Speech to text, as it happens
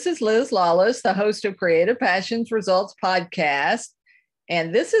This is Liz Lawless, the host of Creative Passions Results Podcast,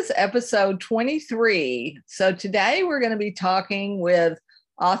 and this is episode 23. So today we're going to be talking with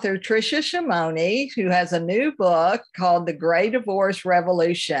author Tricia Shimoni, who has a new book called The Gray Divorce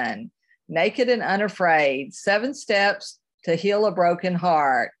Revolution, Naked and Unafraid, 7 Steps to Heal a Broken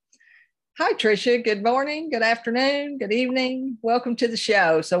Heart. Hi, Tricia. Good morning, good afternoon, good evening. Welcome to the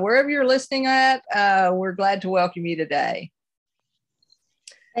show. So wherever you're listening at, we're glad to welcome you today.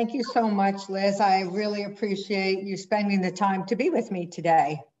 Thank you so much, Liz. I really appreciate you spending the time to be with me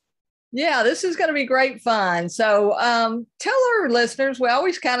today. Yeah, this is going to be great fun. So tell our listeners, we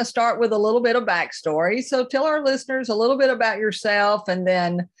always kind of start with a little bit of backstory. So tell our listeners a little bit about yourself and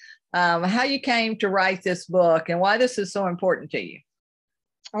then how you came to write this book and why this is so important to you.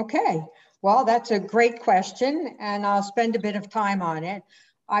 Okay, well, that's a great question, and I'll spend a bit of time on it.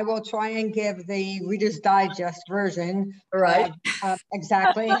 I will try and give the Reader's Digest version of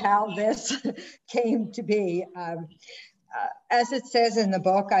exactly how this came to be. As it says in the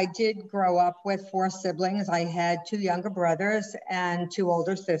book, I did grow up with 4 siblings. I had 2 younger brothers and 2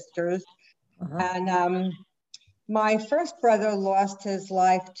 older sisters. And my first brother lost his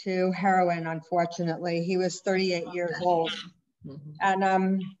life to heroin, unfortunately. He was 38 years old.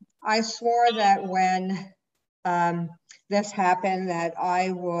 And I swore that when this happened, that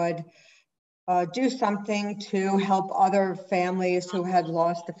I would do something to help other families who had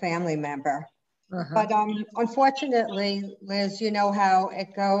lost a family member. But unfortunately, Liz, you know how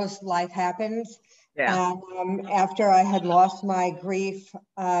it goes, life happens. Yeah. And after I had lost my grief,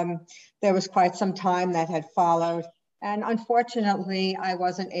 there was quite some time that had followed. And unfortunately, I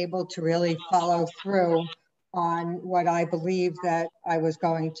wasn't able to really follow through on what I believed that I was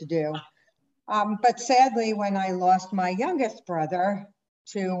going to do. But sadly, when I lost my youngest brother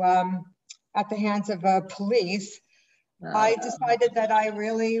to at the hands of police, I decided that I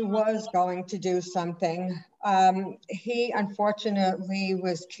really was going to do something. He unfortunately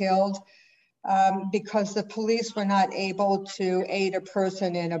was killed because the police were not able to aid a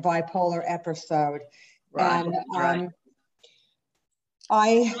person in a bipolar episode.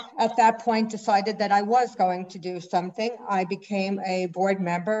 I, at that point, decided that I was going to do something. I became a board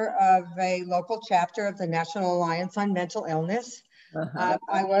member of a local chapter of the National Alliance on Mental Illness.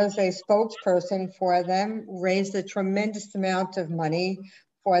 I was a spokesperson for them, raised a tremendous amount of money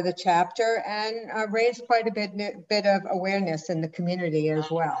for the chapter, and raised quite a bit of awareness in the community as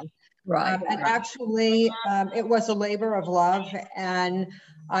well. Actually, it was a labor of love, and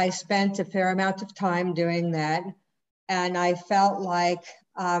I spent a fair amount of time doing that. And I felt like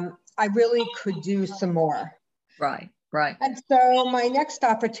I really could do some more. Right. And so my next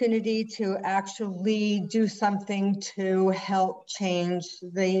opportunity to actually do something to help change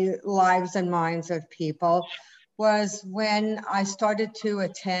the lives and minds of people was when I started to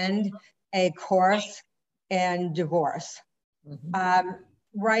attend a course in divorce.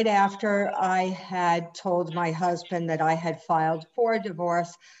 Right after I had told my husband that I had filed for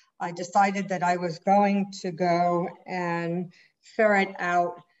divorce, I decided that I was going to go and ferret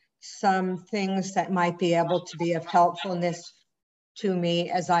out some things that might be able to be of helpfulness to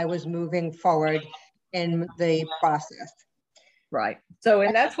me as I was moving forward in the process. Right. So,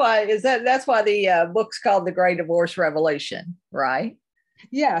 and that's why that's why the book's called The Gray Divorce Revolution, right?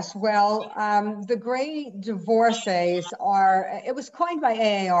 Yes, well, the gray divorces it was coined by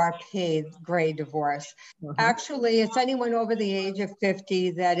AARP, gray divorce. Actually, it's anyone over the age of 50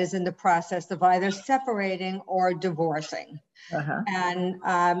 that is in the process of either separating or divorcing. And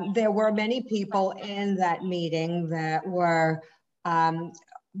there were many people in that meeting that were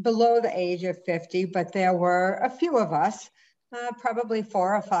below the age of 50, but there were a few of us, probably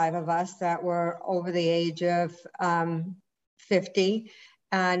 4 or 5 of us that were over the age of 50.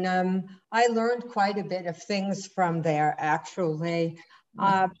 And I learned quite a bit of things from there, actually.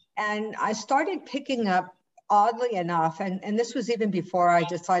 And I started picking up, oddly enough, and this was even before I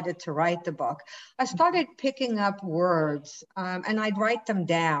decided to write the book, I started picking up words and I'd write them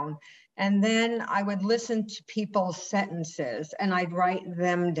down. And then I would listen to people's sentences and I'd write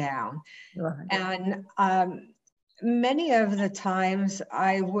them down. And many of the times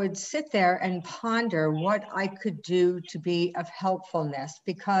I would sit there and ponder what I could do to be of helpfulness,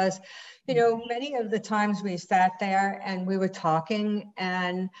 because, you know, many of the times we sat there and we were talking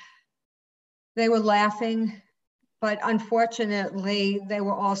and they were laughing, but unfortunately they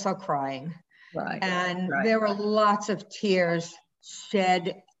were also crying. And there were lots of tears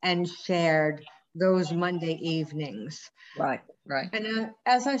shed and shared those Monday evenings. Right. And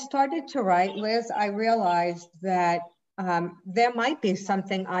as I started to write, Liz, I realized that there might be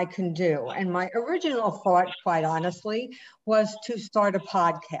something I can do. And my original thought, quite honestly, was to start a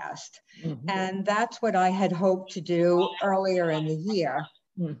podcast. Mm-hmm. And that's what I had hoped to do earlier in the year.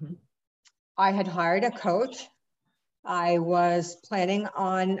 Mm-hmm. I had hired a coach. I was planning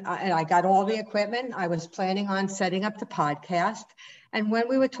on, and I got all the equipment. I was planning on setting up the podcast. And when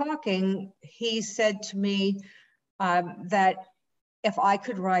we were talking, he said to me that if I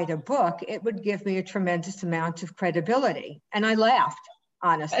could write a book, it would give me a tremendous amount of credibility. And I laughed,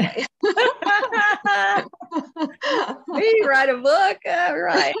 honestly. Me write a book?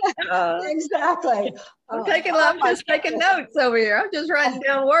 Right. Exactly. I'm just taking notes over here. I'm just writing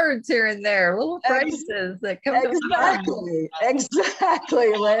down words here and there, little phrases that come to mind.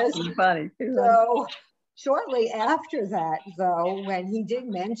 Exactly, Liz. It's funny. So shortly after that, though, when he did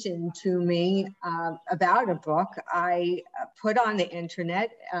mention to me about a book, I put on the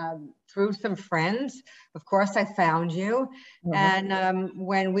internet through some friends. Of course, I found you. Mm-hmm. And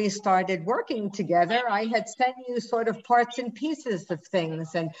when we started working together, I had sent you sort of parts and pieces of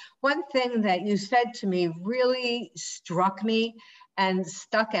things. And one thing that you said to me really struck me and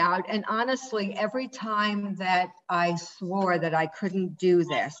stuck out. And honestly, every time that I swore that I couldn't do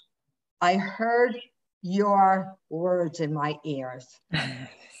this, I heard your words in my ears.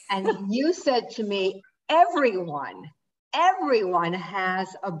 And you said to me, everyone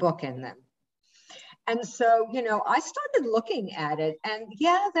has a book in them. And so, you know, I started looking at it, and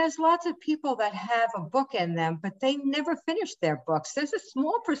yeah, there's lots of people that have a book in them, but they never finish their books. There's a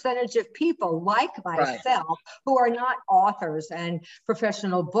small percentage of people like myself who are not authors and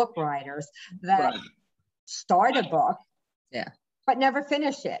professional book writers that start a book, but never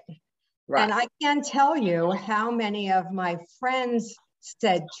finish it. Right. And I can't tell you how many of my friends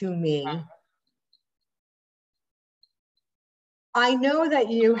said to me, I know that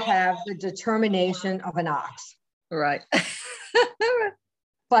you have the determination of an ox. Right.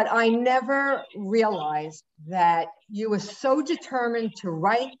 But I never realized that you were so determined to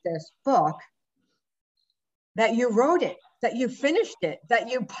write this book that you wrote it, that you finished it, that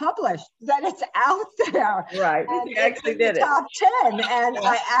you published, that it's out there. Right. You actually did it. Top 10. And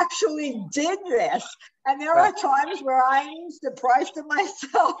I actually did this. And there are times where I'm surprised at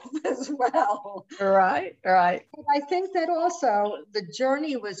myself as well. Right. But I think that also the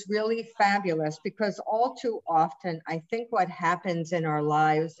journey was really fabulous, because all too often, I think what happens in our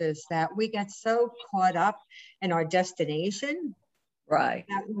lives is that we get so caught up in our destination. Right.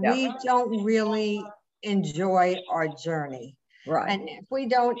 That we don't really enjoy our journey. Right. And if we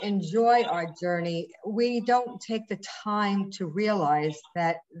don't enjoy our journey, we don't take the time to realize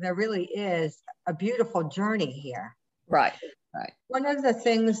that there really is a beautiful journey here. Right. One of the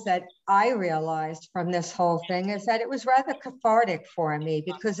things that I realized from this whole thing is that it was rather cathartic for me,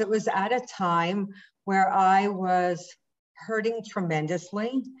 because it was at a time where I was hurting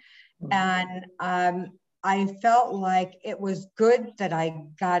tremendously. Mm-hmm. And I felt like it was good that I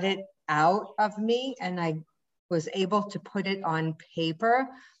got it out of me and I was able to put it on paper.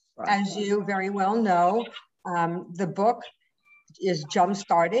 Right. As you very well know, the book is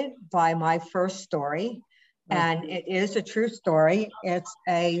jump-started by my first story. And it is a true story. It's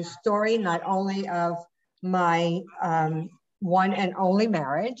a story not only of my one and only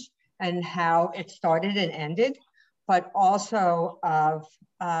marriage and how it started and ended, but also of,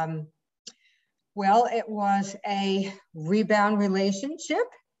 well, it was a rebound relationship.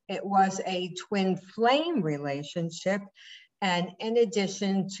 It was a twin flame relationship. And in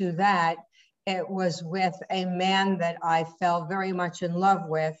addition to that, it was with a man that I fell very much in love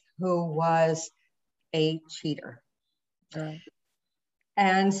with, who was a cheater. Right.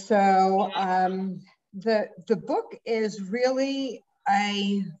 And so the book is really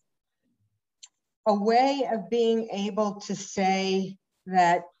a way of being able to say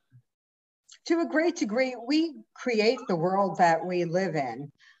that, to a great degree, we create the world that we live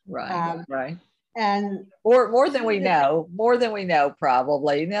in. Right. Right. And more than we know,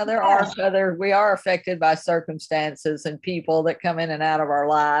 probably. Now, we are affected by circumstances and people that come in and out of our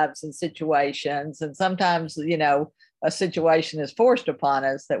lives and situations. And sometimes, you know, a situation is forced upon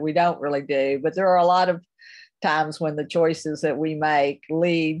us that we don't really do. But there are a lot of times when the choices that we make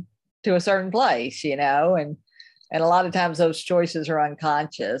lead to a certain place, you know, and a lot of times those choices are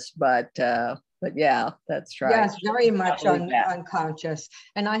unconscious, but yeah, that's right. Yes, very much unconscious.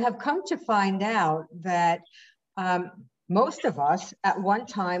 And I have come to find out that most of us at one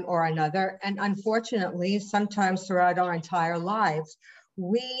time or another, and unfortunately, sometimes throughout our entire lives,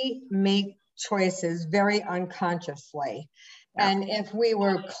 we make choices very unconsciously. Yeah. And if we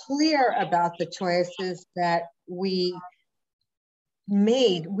were clear about the choices that we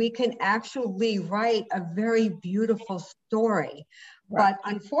we can actually write a very beautiful story. Right.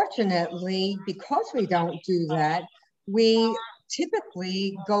 But unfortunately, because we don't do that, we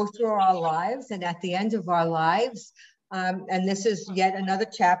typically go through our lives, and at the end of our lives, and this is yet another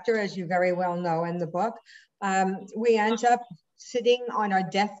chapter, as you very well know in the book, we end up sitting on our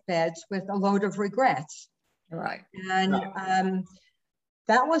deathbeds with a load of regrets. Right. And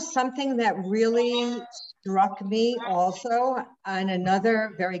that was something that really struck me also, and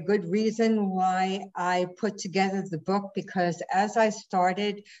another very good reason why I put together the book, because as I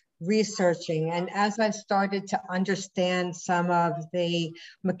started researching and as I started to understand some of the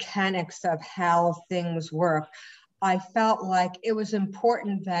mechanics of how things work, I felt like it was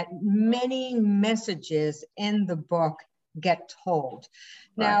important that many messages in the book get told.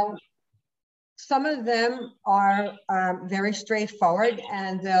 Right. Now, some of them are very straightforward,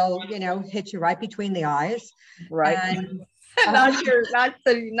 and they'll, hit you right between the eyes. Right. And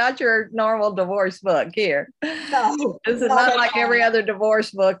not your normal divorce book here. no, This is not like every other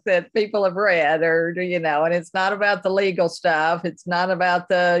divorce book that people have read, or and it's not about the legal stuff. It's not about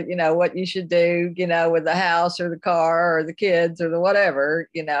the what you should do with the house or the car or the kids or the whatever.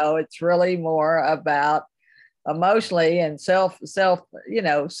 It's really more about emotionally and self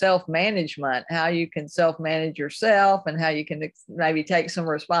management, how you can self manage yourself, and how you can maybe take some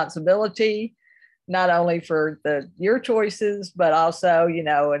responsibility not only for your choices, but also and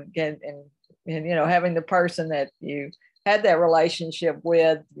having the person that you had that relationship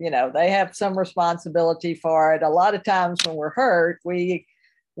with, they have some responsibility for it. A lot of times when we're hurt, we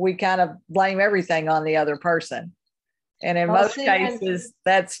kind of blame everything on the other person. And in most cases,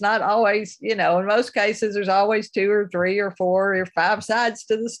 that's not always, in most cases, there's always 2 or 3 or 4 or 5 sides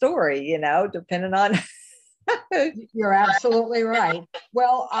to the story, depending on. You're absolutely right.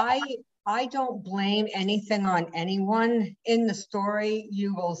 Well, I don't blame anything on anyone. In the story,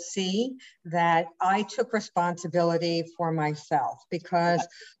 you will see that I took responsibility for myself, because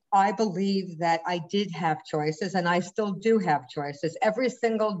I believe that I did have choices, and I still do have choices. Every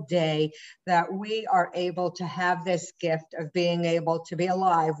single day that we are able to have this gift of being able to be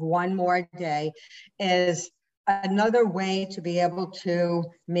alive one more day is another way to be able to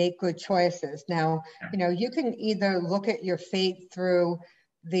make good choices. Now, you can either look at your fate through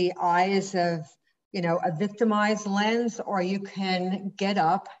the eyes of, a victimized lens, or you can get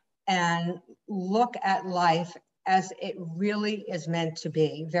up and look at life as it really is meant to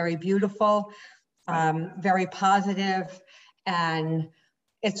be. Very beautiful, very positive, and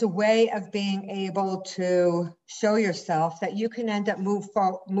it's a way of being able to show yourself that you can end up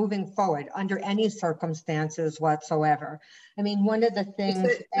moving forward under any circumstances whatsoever. I mean, one of the things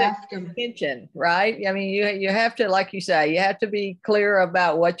after intention, right? I mean, you have to, like you say, you have to be clear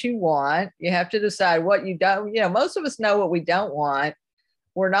about what you want. You have to decide what you don't. Most of us know what we don't want.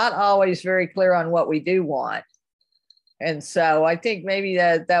 We're not always very clear on what we do want. And so I think maybe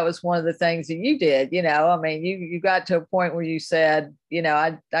that was one of the things that you did, I mean, you got to a point where you said,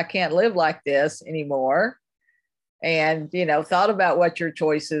 I can't live like this anymore. And, thought about what your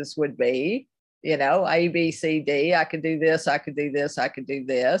choices would be, A, B, C, D, I could do this, I could do this, I could do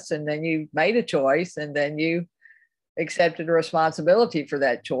this. And then you made a choice, and then you accepted a responsibility for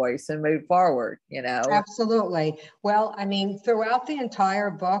that choice and moved forward, Absolutely. Well, I mean, throughout the entire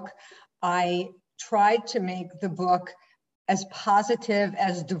book, I tried to make the book as positive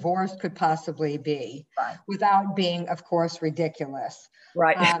as divorce could possibly be, right, without being, of course, ridiculous.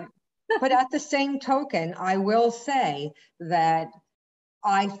 Right. But at the same token, I will say that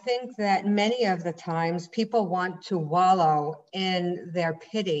I think that many of the times people want to wallow in their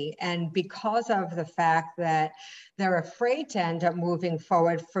pity, and because of the fact that they're afraid to end up moving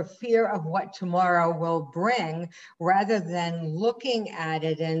forward for fear of what tomorrow will bring, rather than looking at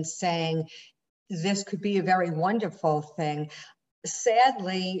it and saying, this could be a very wonderful thing.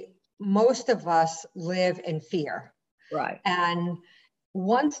 Sadly, most of us live in fear. Right. And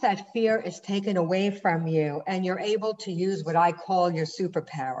once that fear is taken away from you and you're able to use what I call your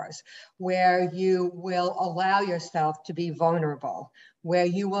superpowers, where you will allow yourself to be vulnerable, where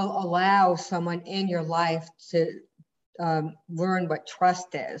you will allow someone in your life to learn what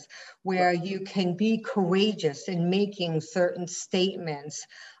trust is, where you can be courageous in making certain statements,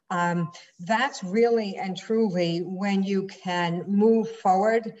 that's really and truly when you can move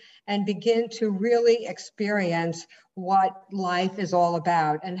forward and begin to really experience what life is all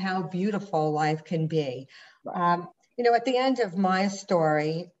about and how beautiful life can be. At the end of my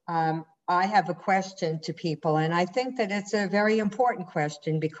story, I have a question to people, and I think that it's a very important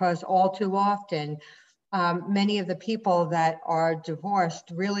question, because all too often many of the people that are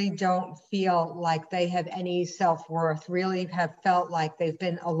divorced really don't feel like they have any self-worth, really have felt like they've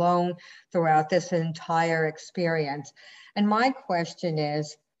been alone throughout this entire experience. And my question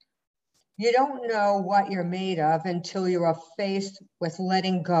is, you don't know what you're made of until you are faced with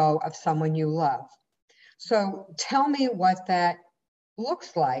letting go of someone you love. So tell me what that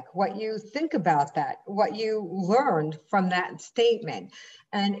looks like, what you think about that, what you learned from that statement.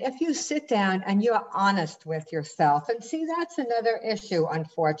 And if you sit down and you're honest with yourself, and see, that's another issue,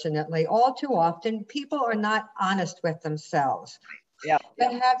 unfortunately. All too often, people are not honest with themselves. Yeah.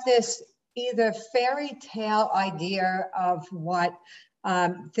 They have this either fairy tale idea of what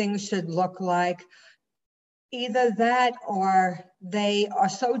things should look like, either that, or they are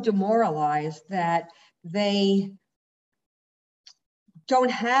so demoralized that they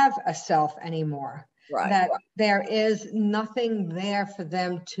don't have a self anymore, Right. that there is nothing there for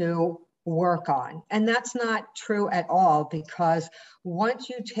them to work on. And that's not true at all, because once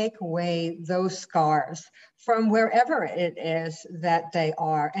you take away those scars from wherever it is that they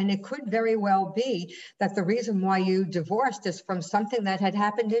are, and it could very well be that the reason why you divorced is from something that had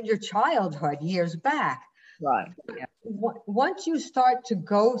happened in your childhood years back. Right. Yeah. Once you start to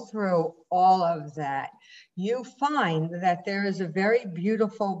go through all of that, you find that there is a very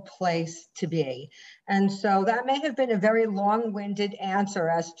beautiful place to be. And so that may have been a very long-winded answer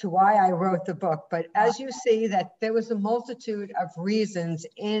as to why I wrote the book, but as you see, that there was a multitude of reasons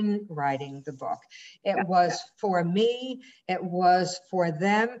in writing the book. It was for me, it was for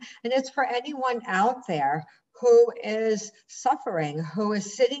them, and it's for anyone out there who is suffering, who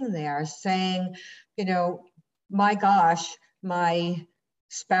is sitting there saying, you know, my gosh, my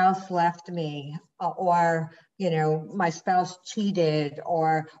spouse left me, or, you know, my spouse cheated,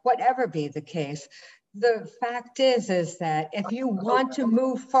 or whatever be the case. The fact is that if you want to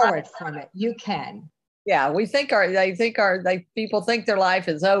move forward from it, you can. Yeah, people think their life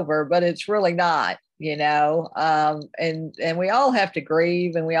is over, but it's really not, you know. And we all have to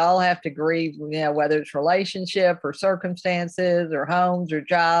grieve, and we all have to grieve, you know, whether it's relationship or circumstances or homes or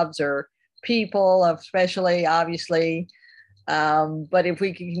jobs or people, especially, obviously. But if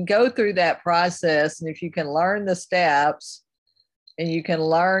we can go through that process, and if you can learn the steps, and you can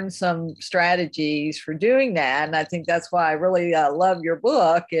learn some strategies for doing that, and I think that's why I really love your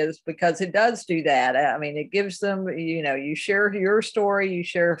book, is because it does do that. I mean, it gives them, you know, you share your story, you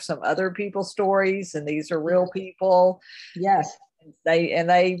share some other people's stories, and these are real people. Yes.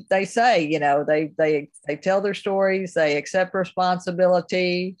 They say, you know, they tell their stories, they accept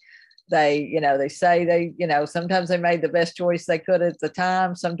responsibility. They say sometimes they made the best choice they could at the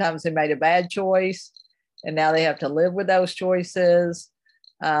time. Sometimes they made a bad choice, and now they have to live with those choices.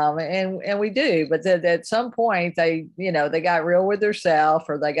 And we do, but at some point they got real with themselves,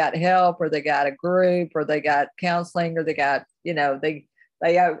 or they got help, or they got a group, or they got counseling, or they got,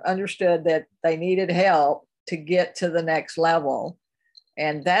 they understood that they needed help to get to the next level.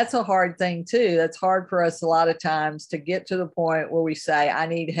 And that's a hard thing too. That's hard for us a lot of times, to get to the point where we say, I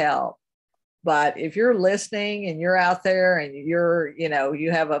need help. But if you're listening and you're out there and you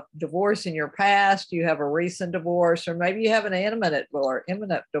have a divorce in your past, you have a recent divorce, or maybe you have an imminent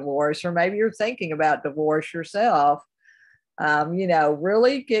divorce, or maybe you're thinking about divorce yourself,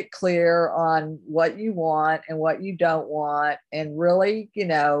 really get clear on what you want and what you don't want. And really,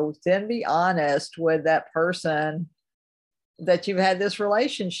 then be honest with that person that you've had this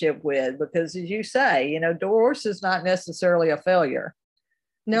relationship with, because as you say, divorce is not necessarily a failure.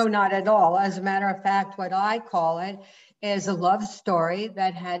 No, not at all. As a matter of fact, what I call it is a love story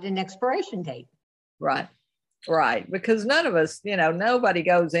that had an expiration date. Right. Right. Because none of us, nobody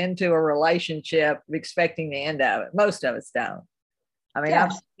goes into a relationship expecting the end of it. Most of us don't. I mean,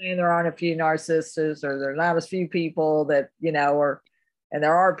 yes. I'm saying there aren't a few narcissists, or there's not a few people that, and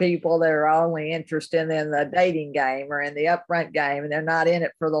there are people that are only interested in the dating game or in the upfront game, and they're not in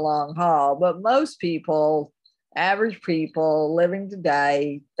it for the long haul. But most people, average people living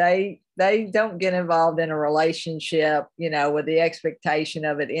today, they don't get involved in a relationship, with the expectation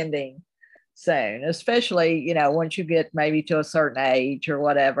of it ending soon, especially, once you get maybe to a certain age or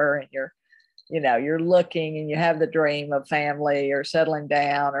whatever, and you're looking and you have the dream of family or settling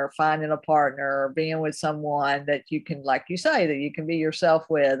down or finding a partner or being with someone that you can, like you say, that you can be yourself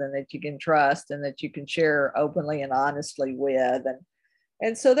with, and that you can trust, and that you can share openly and honestly with.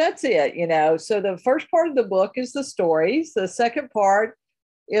 And so that's it, So the first part of the book is the stories. The second part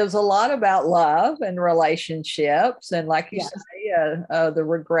is a lot about love and relationships, and like you say, the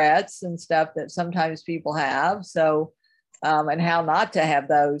regrets and stuff that sometimes people have. So, and how not to have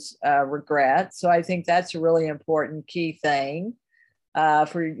those regrets. So I think that's a really important key thing.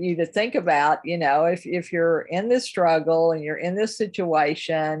 for you to think about, if you're in this struggle and you're in this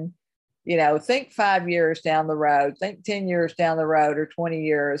situation, think 5 years down the road, think 10 years down the road or 20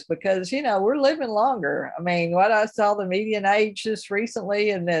 years, because, we're living longer. I mean, what I saw the median age just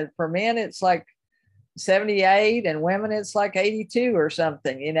recently, and then for men, it's like 78 and women, it's like 82 or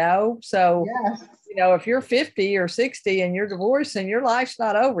something, So, Yes. if you're 50 or 60 and you're divorced and your life's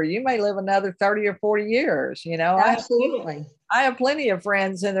not over, you may live another 30 or 40 years, Absolutely. I have plenty of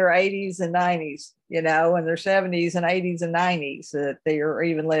friends in their 80s and 90s, in their 70s and 80s and 90s that they are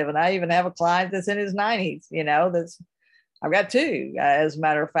even living. I even have a client that's in his 90s, I've got two, as a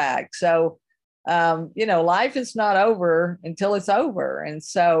matter of fact. So, life is not over until it's over. And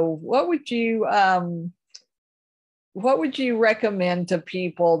so what would you recommend to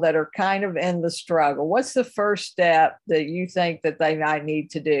people that are kind of in the struggle? What's the first step that you think that they might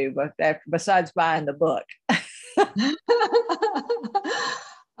need to do, besides buying the book?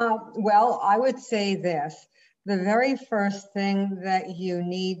 Well, I would say this. The very first thing that you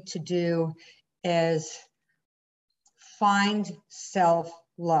need to do is find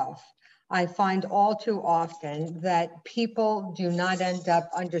self-love. I find all too often that people do not end up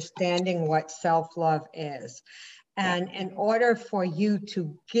understanding what self-love is. And in order for you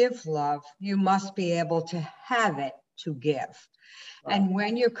to give love, you must be able to have it to give. And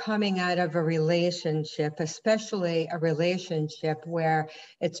when you're coming out of a relationship, especially a relationship where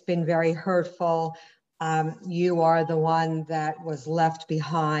it's been very hurtful, you are the one that was left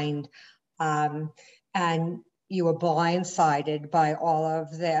behind, and you were blindsided by all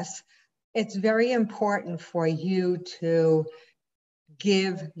of this, it's very important for you to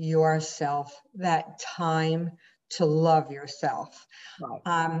give yourself that time to love yourself.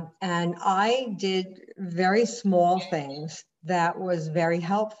 Right. And I did very small things that was very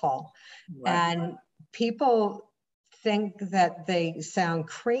helpful. Right. And people think that they sound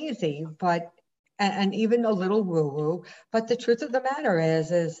crazy, and even a little woo-woo, but the truth of the matter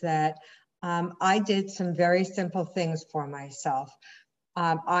is that I did some very simple things for myself.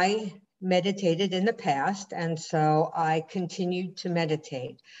 I meditated in the past, and so I continued to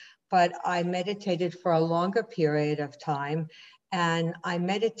meditate. But I meditated for a longer period of time, and I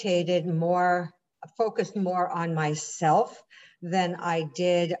meditated more, focused more on myself than I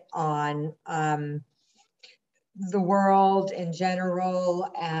did on the world in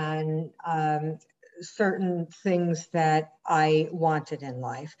general and certain things that I wanted in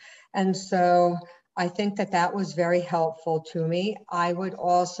life. And so I think that that was very helpful to me. I would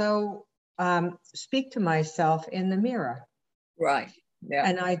also speak to myself in the mirror. Right. Yeah.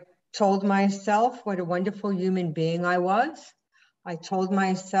 And I told myself what a wonderful human being I was. I told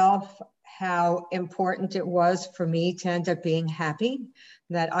myself how important it was for me to end up being happy,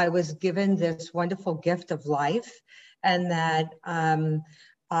 that I was given this wonderful gift of life, and that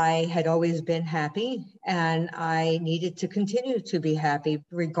I had always been happy, and I needed to continue to be happy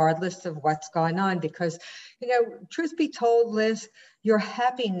regardless of what's going on. Because, truth be told, Liz, your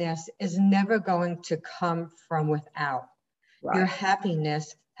happiness is never going to come from without. Right. Your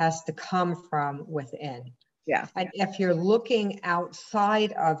happiness has to come from within. Yeah. And if you're looking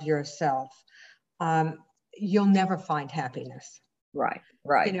outside of yourself, you'll never find happiness. Right.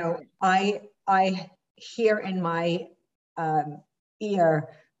 Right. I hear in my ear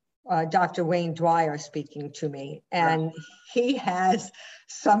Dr. Wayne Dwyer speaking to me, and right. He has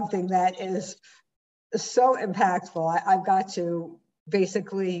something that is so impactful. I've got to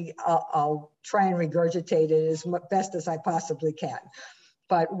basically, I'll try and regurgitate it as best as I possibly can.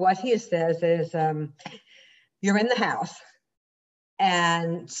 But what he says is, you're in the house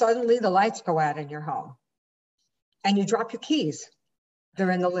and suddenly the lights go out in your home and you drop your keys. They're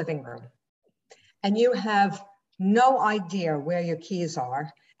in the living room and you have no idea where your keys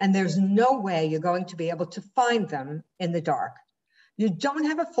are, and there's no way you're going to be able to find them in the dark. You don't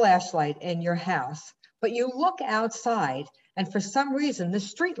have a flashlight in your house, but you look outside and for some reason the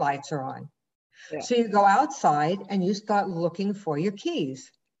street lights are on. Yeah. So you go outside and you start looking for your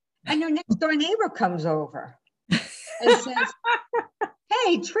keys, and your next door neighbor comes over and says,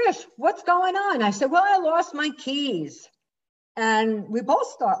 "Hey, Trish, what's going on?" I said, "Well, I lost my keys." And we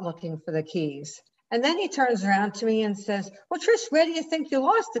both start looking for the keys. And then he turns around to me and says, "Well, Trish, where do you think you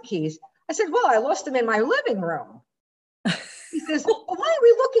lost the keys?" I said, "Well, I lost them in my living room." He says, "Well, why are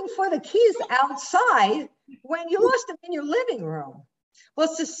we looking for the keys outside when you lost them in your living room?" Well,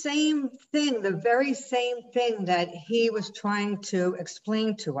 it's the same thing, the very same thing that he was trying to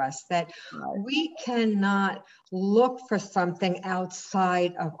explain to us, that we cannot look for something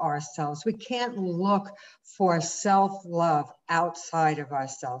outside of ourselves. We can't look for self-love outside of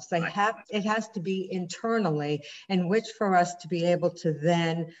ourselves. It has to be internally, in which for us to be able to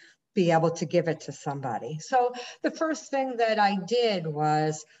then be able to give it to somebody. So the first thing that I did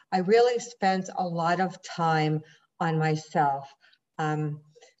was I really spent a lot of time on myself.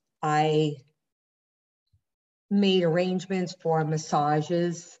 I made arrangements for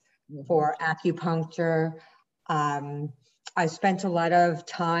massages, for acupuncture. I spent a lot of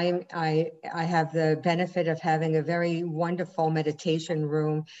time. I have the benefit of having a very wonderful meditation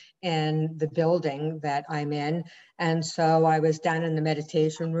room in the building that I'm in. And so I was down in the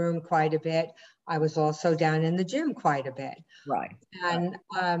meditation room quite a bit. I was also down in the gym quite a bit. Right. And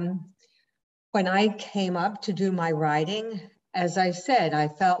when I came up to do my writing, as I said, I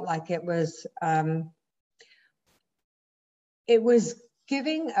felt like it was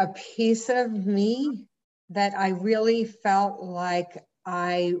giving a piece of me that I really felt like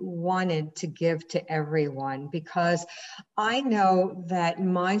I wanted to give to everyone, because I know that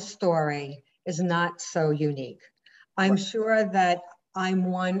my story is not so unique. I'm sure that I'm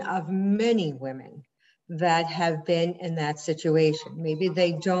one of many women that have been in that situation. Maybe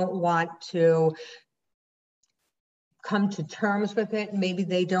they don't want to come to terms with it. Maybe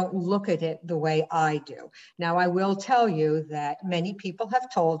they don't look at it the way I do. Now, I will tell you that many people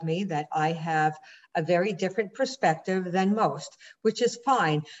have told me that I have a very different perspective than most, which is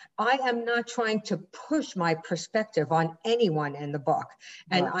fine. I am not trying to push my perspective on anyone in the book.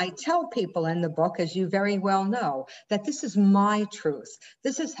 And I tell people in the book, as you very well know, that this is my truth.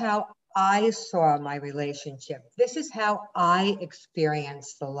 This is how I saw my relationship. This is how I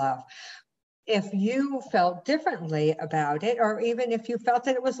experienced the love. If you felt differently about it, or even if you felt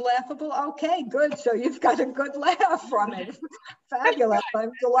that it was laughable, okay, good. So you've got a good laugh from it. Fabulous.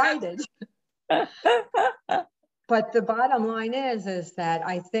 I'm delighted. But the bottom line is that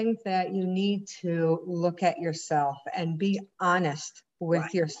I think that you need to look at yourself and be honest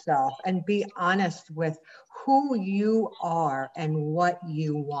with yourself, and be honest with who you are and what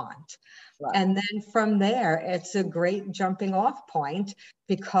you want. And then from there, it's a great jumping off point,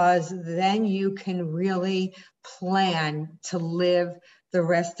 because then you can really plan to live the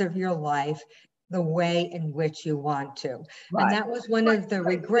rest of your life the way in which you want to. And that was one of the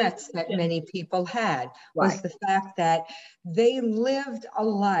regrets that many people had, was the fact that they lived a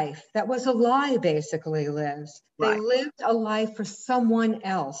life that was a lie, basically lives. They lived a life for someone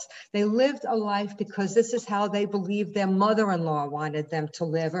else. They lived a life because this is how they believed their mother-in-law wanted them to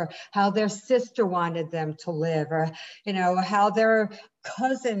live, or how their sister wanted them to live, or, you know, how their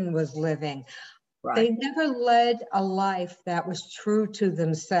cousin was living. They never led a life that was true to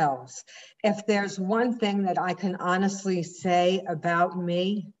themselves. If there's one thing that I can honestly say about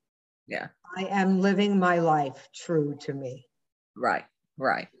me, I am living my life true to me. Right.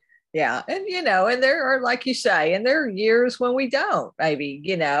 Yeah. And, you know, and there are, like you say, and there are years when we don't, maybe,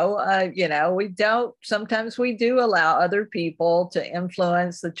 we don't, sometimes we do allow other people to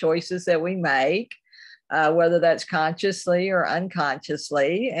influence the choices that we make. Whether that's consciously or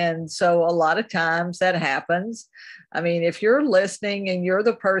unconsciously. And so a lot of times that happens. I mean, if you're listening and you're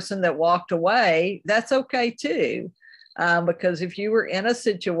the person that walked away, that's okay too. Because if you were in a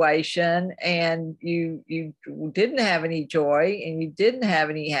situation and you didn't have any joy and you didn't have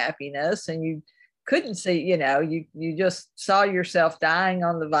any happiness and you couldn't see, you just saw yourself dying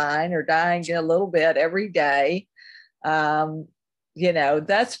on the vine or dying a little bit every day,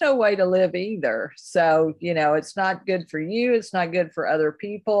 that's no way to live either. So, it's not good for you. It's not good for other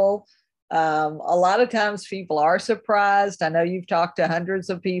people. A lot of times people are surprised. I know you've talked to hundreds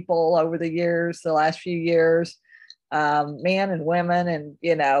of people over the years, the last few years, men and women,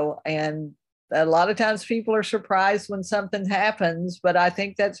 and a lot of times people are surprised when something happens, but I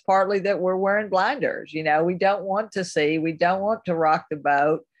think that's partly that we're wearing blinders. We don't want to see, we don't want to rock the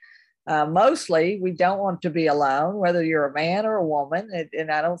boat. Mostly, we don't want to be alone, whether you're a man or a woman.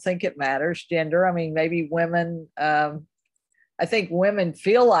 And I don't think it matters gender. I mean, maybe women, I think women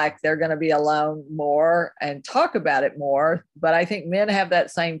feel like they're going to be alone more and talk about it more. But I think men have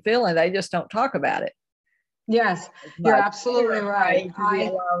that same feeling. They just don't talk about it. Yes, you're absolutely right. To be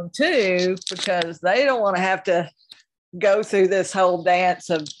alone too, because they don't want to have to go through this whole dance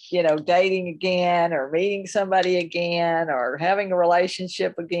of, dating again or meeting somebody again or having a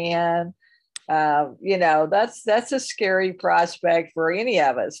relationship again. That's a scary prospect for any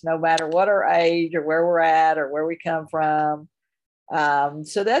of us, no matter what our age or where we're at or where we come from.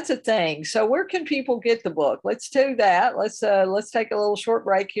 So that's a thing. So where can people get the book? Let's do that. Let's take a little short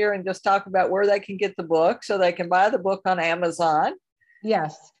break here and just talk about where they can get the book, so they can buy the book on Amazon.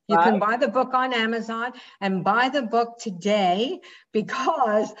 Yes, you can buy the book on Amazon, and buy the book today,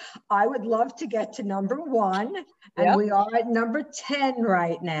 because I would love to get to #1, and we are at number 10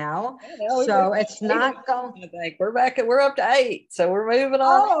 right now. So it's not going. I think we're up to 8, so we're moving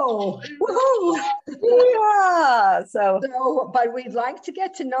on. Oh, woohoo! Yeah. So, but we'd like to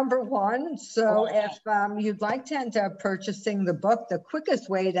get to #1. So if you'd like to end up purchasing the book, the quickest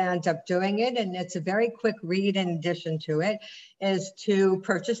way to end up doing it, and it's a very quick read in addition to it, is to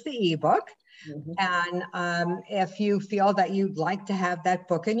purchase the ebook. And if you feel that you'd like to have that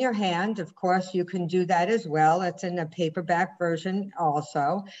book in your hand, of course, you can do that as well. It's in a paperback version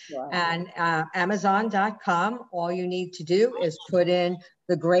also. And Amazon.com, all you need to do is put in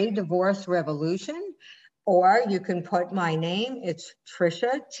The Great Divorce Revolution, or you can put my name. It's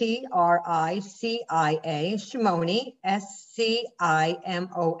Tricia, Tricia, Shimone,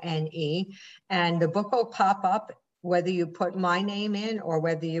 Simone, and the book will pop up whether you put my name in or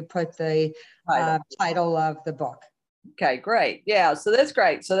whether you put the title of the book. Okay, great. Yeah, so that's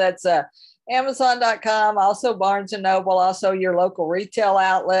great. So that's Amazon.com, also Barnes & Noble, also your local retail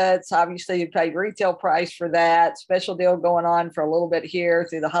outlets. Obviously, you pay retail price for that. Special deal going on for a little bit here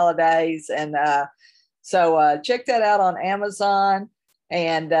through the holidays. And so check that out on Amazon.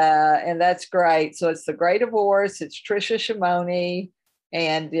 And that's great. So it's The Great Divorce. It's Tricia Shimone.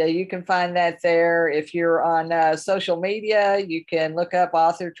 And you can find that there. If you're on social media, you can look up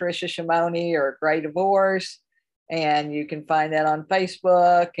author Tricia Shimone or Great Divorce, and you can find that on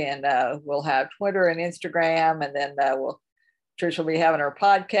Facebook. And we'll have Twitter and Instagram, and then Tricia will be having her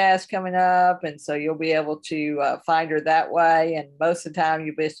podcast coming up, and so you'll be able to find her that way. And most of the time,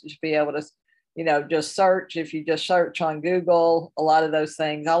 you'll just be able to, just search. If you just search on Google, all of those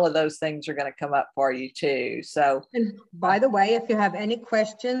things are going to come up for you too. So, and by the way, if you have any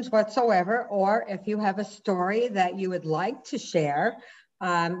questions whatsoever, or if you have a story that you would like to share,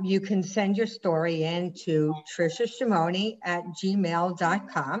 you can send your story in to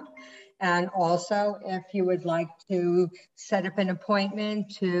triciashimone@gmail.com. And also, if you would like to set up an appointment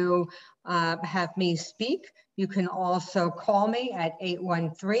to have me speak, you can also call me at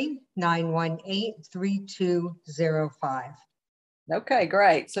 813-918-3205. Okay,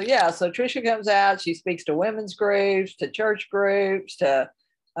 great. So Tricia comes out, she speaks to women's groups, to church groups, to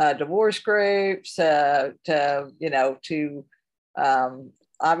divorce groups,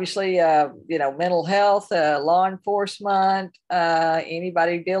 obviously, mental health, law enforcement,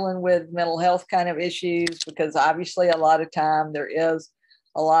 anybody dealing with mental health kind of issues, because obviously a lot of time there is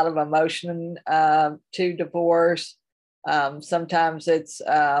a lot of emotion to divorce. Sometimes it's,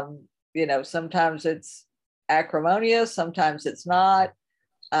 sometimes it's acrimonious, sometimes it's not.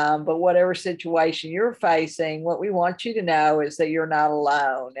 But whatever situation you're facing, what we want you to know is that you're not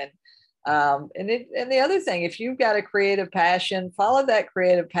alone. And the other thing, if you've got a creative passion, follow that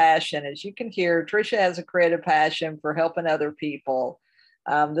creative passion. As you can hear, Tricia has a creative passion for helping other people.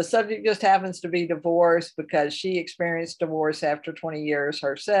 The subject just happens to be divorce because she experienced divorce after 20 years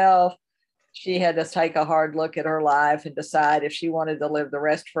herself. She had to take a hard look at her life and decide if she wanted to live the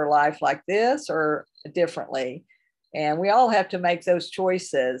rest of her life like this or differently. And we all have to make those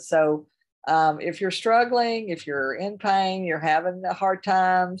choices. So if you're struggling, if you're in pain, you're having hard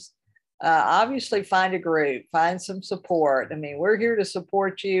times, obviously find a group, find some support. I mean, we're here to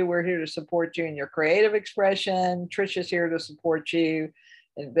support you. We're here to support you in your creative expression. Tricia's here to support you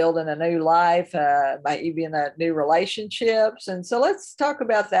in building a new life, by even new relationships. And so let's talk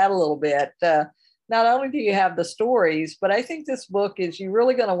about that a little bit. Not only do you have the stories, but I think this book you're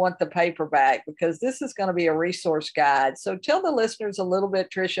really going to want the paperback, because this is going to be a resource guide. So tell the listeners a little bit,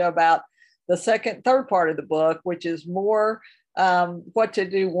 Tricia, about the third part of the book, which is more what to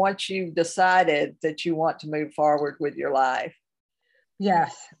do once you've decided that you want to move forward with your life.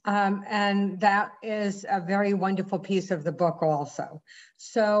 Yes, and that is a very wonderful piece of the book also.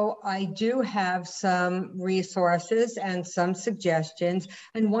 So I do have some resources and some suggestions.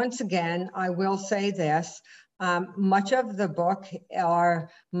 And once again, I will say this, much of the book are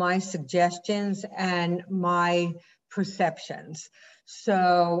my suggestions and my perceptions.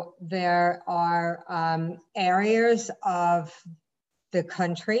 So there are areas of the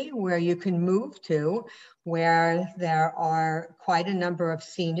country where you can move to, where there are quite a number of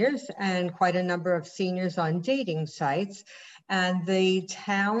seniors and quite a number of seniors on dating sites. And the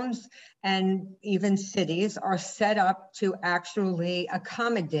towns and even cities are set up to actually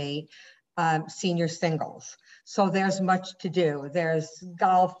accommodate senior singles. So there's much to do. There's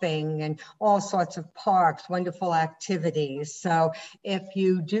golfing and all sorts of parks, wonderful activities. So if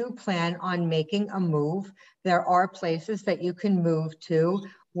you do plan on making a move, there are places that you can move to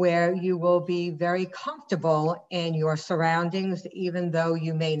where you will be very comfortable in your surroundings, even though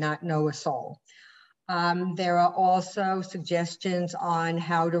you may not know a soul. There are also suggestions on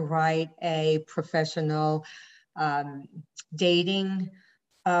how to write a professional dating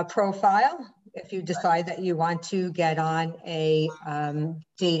profile if you decide that you want to get on a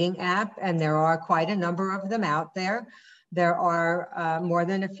dating app, and there are quite a number of them out there. There are more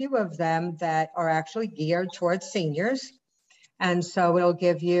than a few of them that are actually geared towards seniors. And so it'll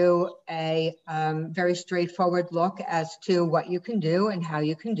give you a very straightforward look as to what you can do and how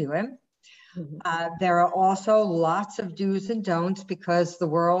you can do it. There are also lots of do's and don'ts because the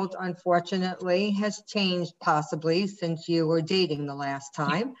world, unfortunately, has changed possibly since you were dating the last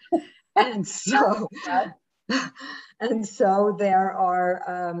time. And so, there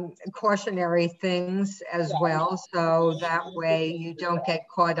are cautionary things as well. So that way you don't get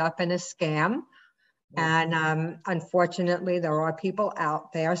caught up in a scam. And unfortunately, there are people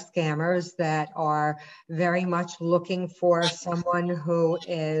out there, scammers, that are very much looking for someone who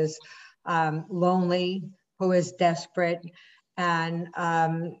is lonely, who is desperate. And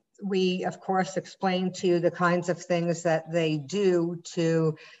we, of course, explain to you the kinds of things that they do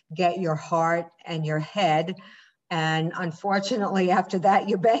to get your heart and your head. And unfortunately, after that,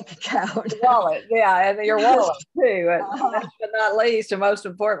 your bank account. Wallet, yeah, and your wallet too. Last but not least, and most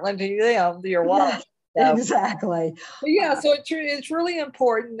importantly to them, your wallet. Yes, exactly. Yeah, so it's really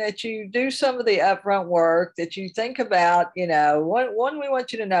important that you do some of the upfront work, that you think about, you know, one, we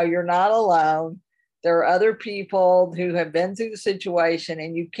want you to know you're not alone. There are other people who have been through the situation,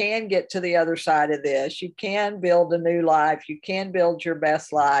 and you can get to the other side of this. You can build a new life. You can build your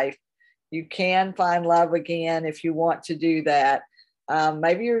best life. You can find love again if you want to do that.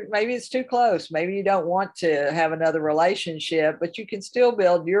 Maybe it's too close. Maybe you don't want to have another relationship, but you can still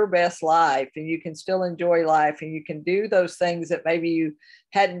build your best life, and you can still enjoy life, and you can do those things that maybe you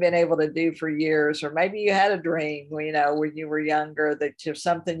hadn't been able to do for years, or maybe you had a dream, you know, when you were younger, that just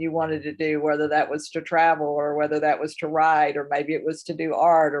something you wanted to do, whether that was to travel or whether that was to write, or maybe it was to do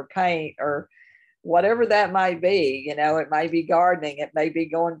art or paint or whatever that might be. You know, it may be gardening, it may be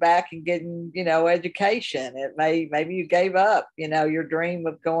going back and getting, you know, education. Maybe you gave up, you know, your dream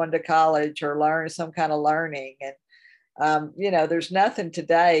of going to college or learn some kind of learning. And you know, there's nothing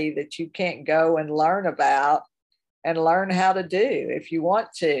today that you can't go and learn about and learn how to do if you want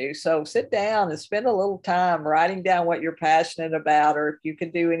to. So sit down and spend a little time writing down what you're passionate about, or if you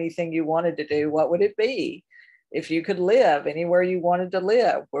could do anything you wanted to do, what would it be? If you could live anywhere you wanted to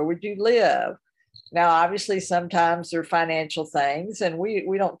live, where would you live? Now, obviously, sometimes there are financial things, and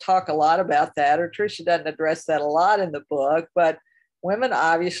we don't talk a lot about that, or Tricia doesn't address that a lot in the book, but women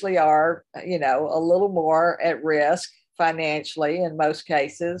obviously are, you know, a little more at risk financially in most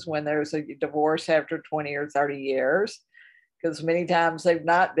cases when there's a divorce after 20 or 30 years, because many times they've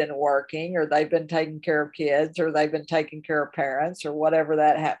not been working, or they've been taking care of kids, or they've been taking care of parents, or whatever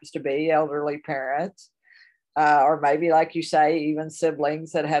that happens to be, elderly parents. Or maybe, like you say, even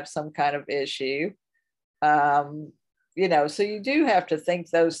siblings that have some kind of issue. You know, so you do have to think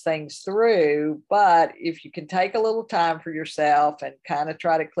those things through. But if you can take a little time for yourself and kind of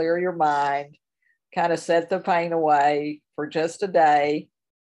try to clear your mind, kind of set the pain away for just a day,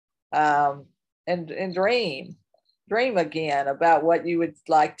 and dream again about what you would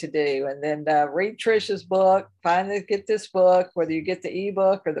like to do. And then read Tricia's book, get this book, whether you get the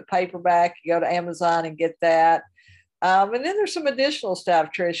ebook or the paperback, you go to Amazon and get that. And then there's some additional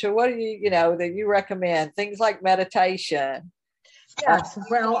stuff, Tricia. What do you know, that you recommend? Things like meditation. Yes,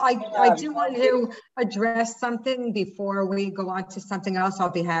 well, I do want to address something before we go on to something else. I'll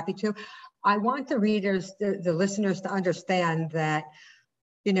be happy to. I want the readers, the listeners, to understand that,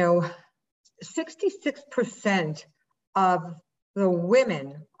 you know, 66% of the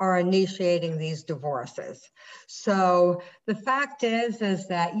women are initiating these divorces. So the fact is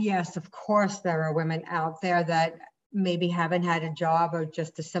that, yes, of course, there are women out there that maybe haven't had a job or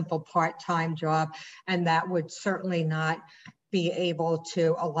just a simple part-time job, and that would certainly not be able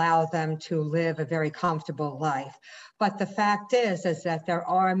to allow them to live a very comfortable life. But the fact is that there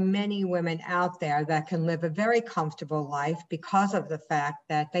are many women out there that can live a very comfortable life because of the fact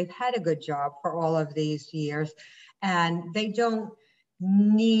that they've had a good job for all of these years, and they don't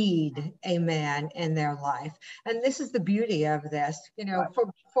need a man in their life. And this is the beauty of this, you know,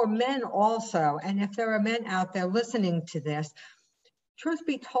 for men also. And if there are men out there listening to this, truth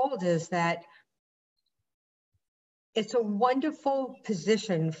be told is that it's a wonderful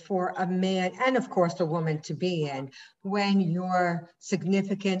position for a man and of course a woman to be in when your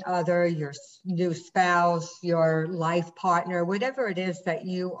significant other, your new spouse, your life partner, whatever it is that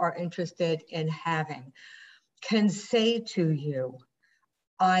you are interested in having, can say to you,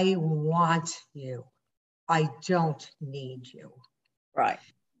 I want you. I don't need you. Right.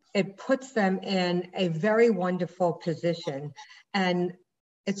 It puts them in a very wonderful position. And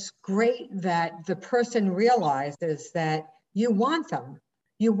it's great that the person realizes that you want them.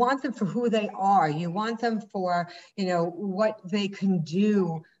 You want them for who they are. You want them for, what they can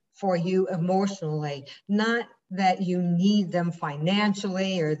do for you emotionally, not that you need them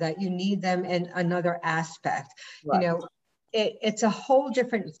financially or that you need them in another aspect. Right. It's a whole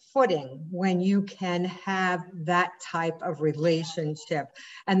different footing when you can have that type of relationship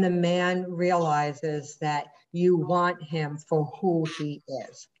and the man realizes that you want him for who he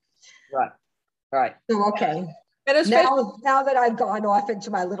is. Right. Right. So, okay. And especially now that I've gone off into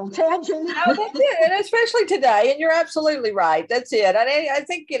my little tangent. No, that's it. And especially today, and you're absolutely right. That's it. I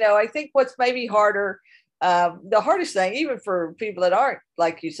think, I think what's maybe harder, the hardest thing, even for people that aren't,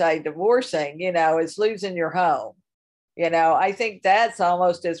 like you say, divorcing, is losing your home. I think that's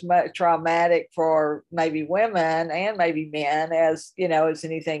almost as much traumatic for maybe women and maybe men as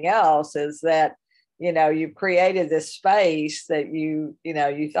anything else, is that, you've created this space that you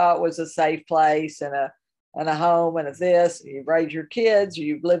thought was a safe place and a home and a this, you've raised your kids,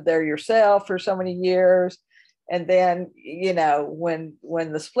 you've lived there yourself for so many years. And then, when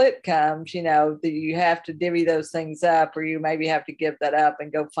the split comes, that you have to divvy those things up, or you maybe have to give that up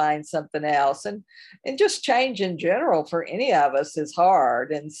and go find something else. And just change in general for any of us is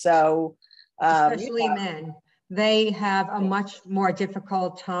hard. And so, especially men, they have a much more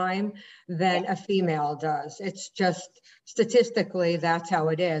difficult time than a female does. It's just statistically, that's how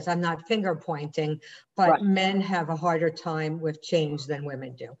it is. I'm not finger pointing, but right. Men have a harder time with change than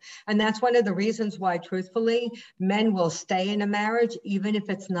women do. And that's one of the reasons why, truthfully, men will stay in a marriage, even if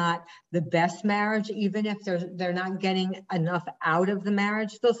it's not the best marriage, even if they're not getting enough out of the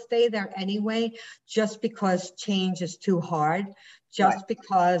marriage, they'll stay there anyway, just because change is too hard, just right.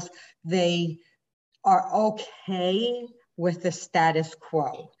 Because they are okay with the status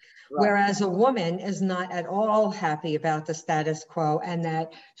quo. Right. Whereas a woman is not at all happy about the status quo, and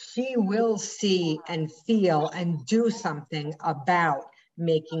that she will see and feel and do something about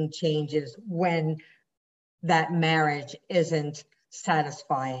making changes when that marriage isn't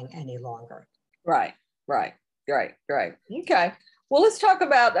satisfying any longer. Right. Great. Okay. Well, let's talk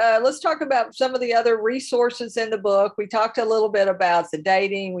about some of the other resources in the book. We talked a little bit about the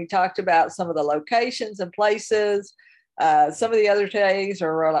dating. We talked about some of the locations and places. Some of the other things are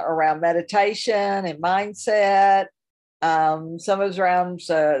around meditation and mindset. Some is around,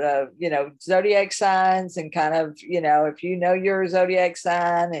 zodiac signs and kind of, if your zodiac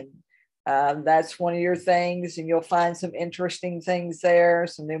sign, and that's one of your things, and you'll find some interesting things there,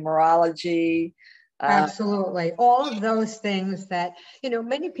 some numerology. Absolutely. All of those things that,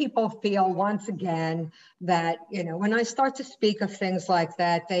 many people feel, once again, that, when I start to speak of things like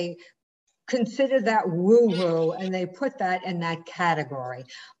that, they consider that woo-woo and they put that in that category.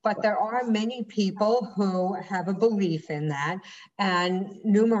 But there are many people who have a belief in that, and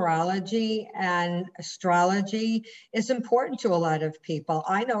numerology and astrology is important to a lot of people.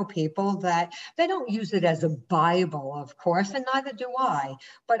 I know people that they don't use it as a Bible, of course, and neither do I,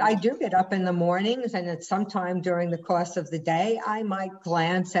 but I do get up in the mornings, and at some time during the course of the day, I might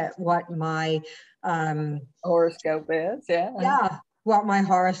glance at what my horoscope is. Yeah. What my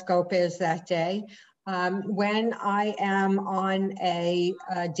horoscope is that day. When I am on a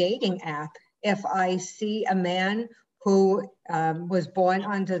dating app, if I see a man who was born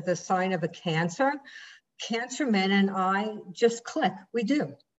under the sign of a Cancer men and I just click. We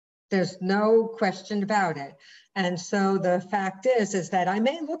do. There's no question about it. And so the fact is that I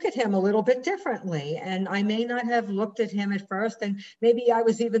may look at him a little bit differently, and I may not have looked at him at first, and maybe I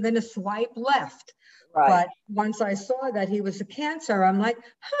was even going to swipe left. Right. But once I saw that he was a Cancer, I'm like,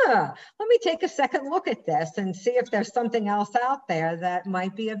 let me take a second look at this and see if there's something else out there that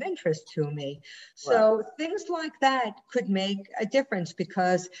might be of interest to me. So right. Things like that could make a difference,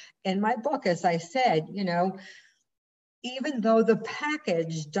 because in my book, as I said, even though the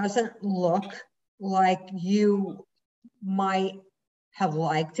package doesn't look like you might have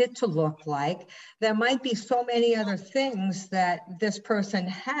liked it to look like, there might be so many other things that this person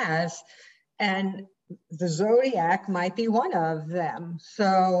has, and the zodiac might be one of them.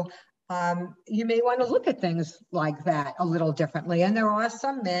 So you may want to look at things like that a little differently. And there are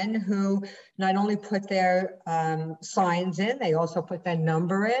some men who not only put their signs in, they also put their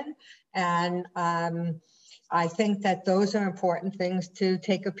number in. And I think that those are important things to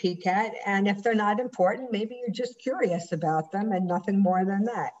take a peek at. And if they're not important, maybe you're just curious about them and nothing more than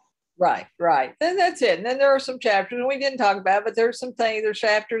that. Right, right. Then that's it. And then there are some chapters, and we didn't talk about, but there's some things, there's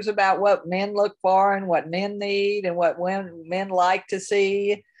chapters about what men look for and what men need and what men like to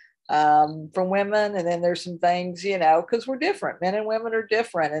see from women. And then there's some things, you know, because we're different. Men and women are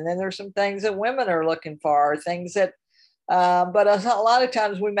different. And then there's some things that women are looking for, things that, but a lot of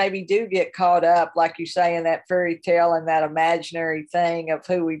times we maybe do get caught up, like you say, in that fairy tale and that imaginary thing of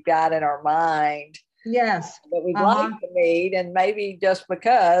who we've got in our mind. Yes. That we'd like to meet. And maybe just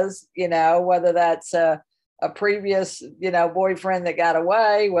because, you know, whether that's a previous, you know, boyfriend that got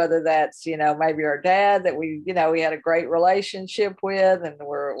away, whether that's, you know, maybe our dad that we, you know, we had a great relationship with, and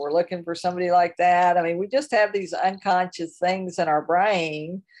we're looking for somebody like that. I mean, we just have these unconscious things in our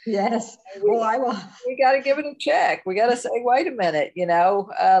brain. Yes. We got to give it a check. We got to say, wait a minute, you know,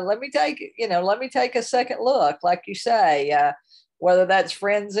 let me take a second look, like you say, whether that's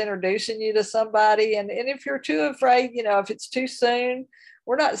friends introducing you to somebody. And if you're too afraid, you know, if it's too soon,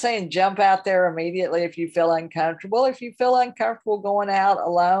 we're not saying jump out there immediately if you feel uncomfortable. If you feel uncomfortable going out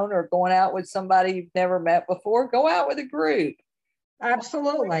alone or going out with somebody you've never met before, go out with a group.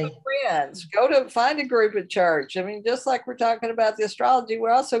 Absolutely. Friends, find a group at church. I mean, just like we're talking about the astrology,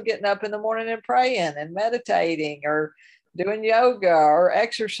 we're also getting up in the morning and praying and meditating or doing yoga or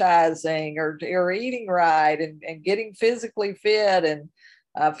exercising or eating right and getting physically fit and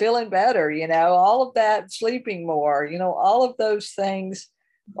feeling better, you know, all of that, sleeping more, you know, all of those things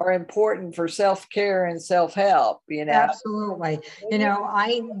are important for self-care and self-help, you know. Absolutely. You know,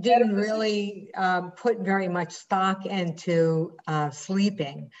 I didn't really put very much stock into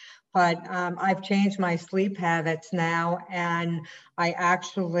sleeping, but I've changed my sleep habits now, and I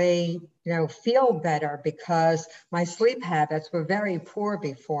actually, you know, feel better because my sleep habits were very poor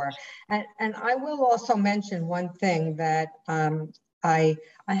before. And I will also mention one thing that I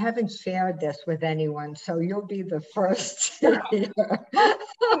haven't shared this with anyone, so you'll be the first to hear.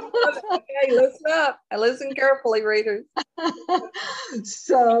 Okay, listen up. I listen carefully, readers.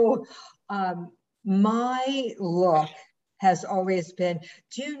 So my look has always been,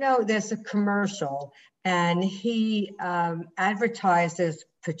 do you know there's a commercial and he advertises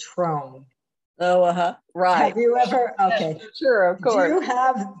Patron? Oh, right. Have you ever? Okay. Yes, sure, of course.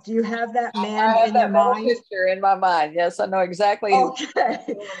 Do you have that man I have in that your mind? picture in my mind. Yes, I know exactly who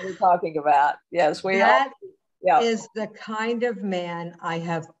you're talking about. Yes, that is the kind of man I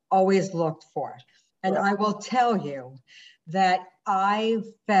have always looked for. And I will tell you that I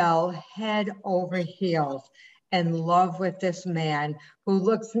fell head over heels in love with this man who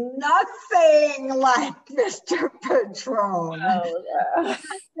looks nothing like Mr. Patron. Oh,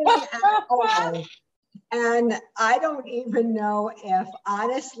 nothing at all. And I don't even know if,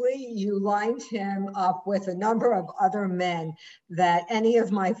 honestly, you lined him up with a number of other men that any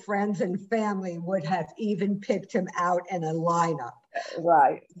of my friends and family would have even picked him out in a lineup.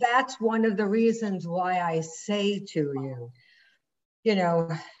 Right. That's one of the reasons why I say to you, you know,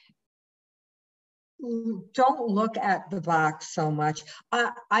 don't look at the box so much.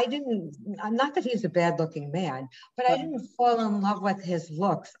 I'm not that he's a bad looking man, but I didn't fall in love with his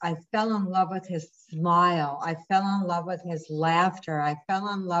looks. I fell in love with his smile. I fell in love with his laughter. I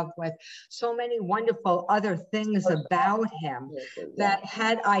fell in love with so many wonderful other things about him that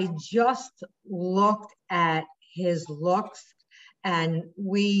had I just looked at his looks and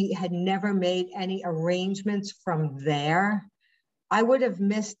we had never made any arrangements from there, I would have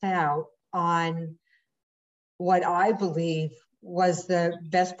missed out on what I believe was the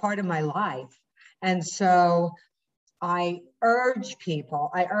best part of my life. And so I urge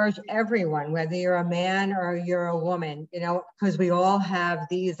everyone, whether you're a man or you're a woman, you know, because we all have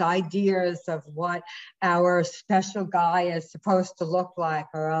these ideas of what our special guy is supposed to look like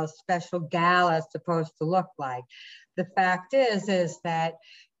or our special gal is supposed to look like. The fact is that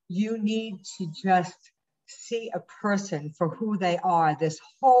you need to just see a person for who they are, this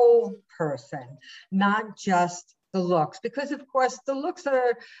whole person, not just the looks. Because of course the looks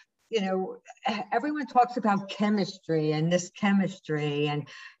are, you know, everyone talks about chemistry and this chemistry and,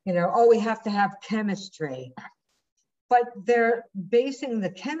 you know, oh, we have to have chemistry. But they're basing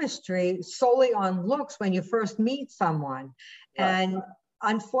the chemistry solely on looks when you first meet someone. Right. And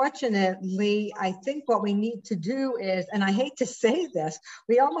unfortunately, I think what we need to do is, and I hate to say this,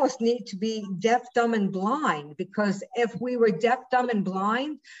 we almost need to be deaf, dumb, and blind, because if we were deaf, dumb, and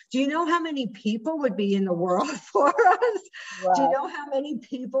blind, do you know how many people would be in the world for us? Right. Do you know how many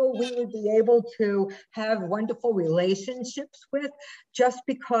people we would be able to have wonderful relationships with just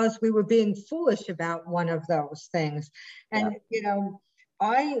because we were being foolish about one of those things? And, you know,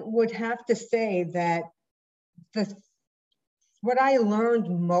 I would have to say that what I learned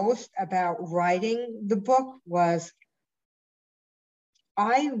most about writing the book was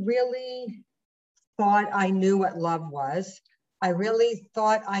I really thought I knew what love was. I really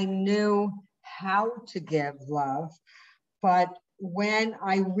thought I knew how to give love. But when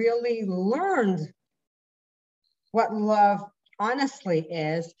I really learned what love honestly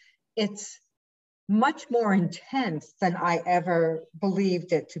is, it's much more intense than I ever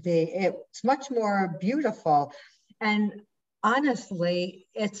believed it to be. It's much more beautiful. And honestly,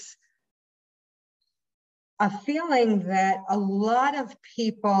 it's a feeling that a lot of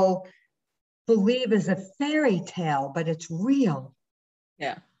people believe is a fairy tale, but it's real.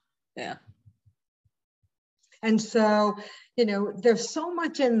 Yeah, yeah. And so, you know, there's so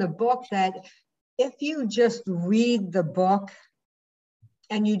much in the book that if you just read the book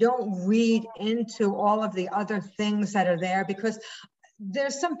and you don't read into all of the other things that are there, because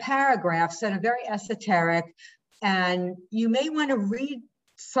there's some paragraphs that are very esoteric, and you may want to read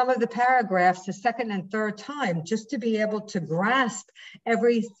some of the paragraphs the second and third time just to be able to grasp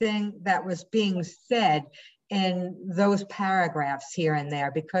everything that was being said in those paragraphs here and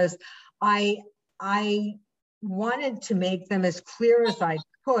there, because I wanted to make them as clear as I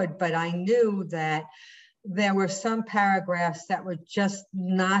could, but I knew that there were some paragraphs that were just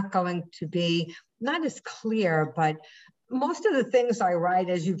not going to be, not as clear, but most of the things I write,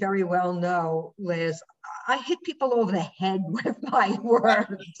 as you very well know, Liz, I hit people over the head with my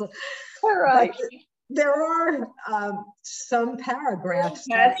words. All right. But there are some paragraphs.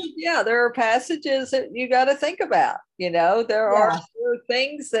 There are passages that you got to think about. You know, there are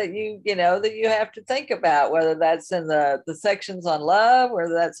things that you know that you have to think about, whether that's in the sections on love,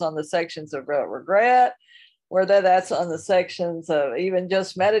 whether that's on the sections of regret, whether that's on the sections of even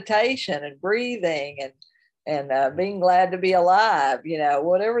just meditation and breathing and being glad to be alive, you know,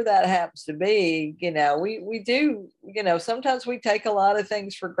 whatever that happens to be. You know, we do, you know, sometimes we take a lot of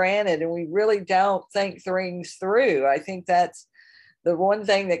things for granted and we really don't think things through. I think that's the one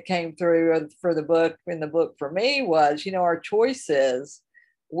thing that came through for the book, in the book for me, was, you know, our choices.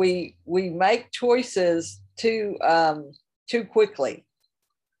 We make choices too quickly.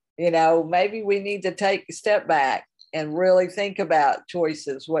 You know, maybe we need to take a step back and really think about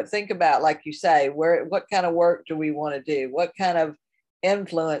choices. Think about, like you say, what kind of work do we want to do? What kind of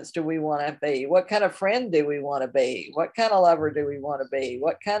influence do we want to be? What kind of friend do we want to be? What kind of lover do we want to be?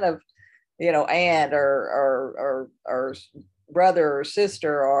 What kind of, you know, aunt or brother or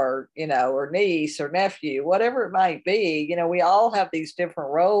sister, or, you know, or niece or nephew, whatever it might be. You know, we all have these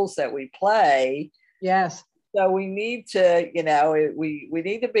different roles that we play. Yes. So we need to, you know, we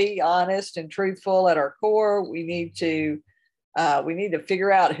need to be honest and truthful at our core. We need to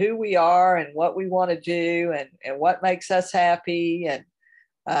figure out who we are and what we want to do and what makes us happy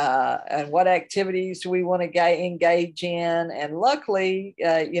and what activities do we want to engage in. And luckily,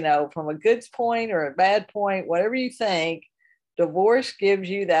 you know, from a good point or a bad point, whatever you think, divorce gives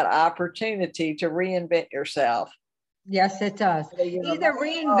you that opportunity to reinvent yourself. Yes, it does. Either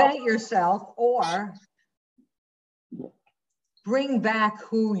reinvent yourself or bring back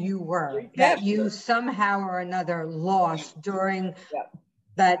who you were, that you somehow or another lost during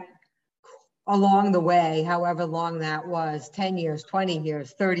that, along the way, however long that was, 10 years, 20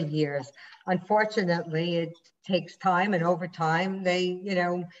 years, 30 years. Unfortunately, it takes time, and over time, you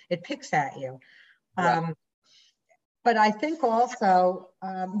know, it picks at you. But I think also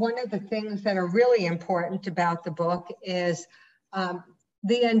one of the things that are really important about the book is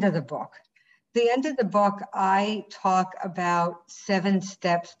the end of the book. The end of the book, I talk about 7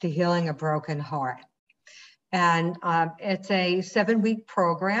 steps to healing a broken heart. And it's a 7-week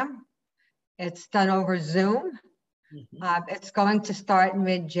program. It's done over Zoom. It's going to start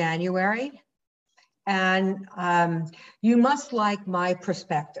mid-January. And you must like my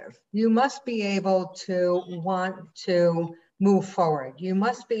perspective. You must be able to want to move forward. You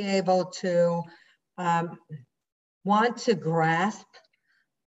must be able to want to grasp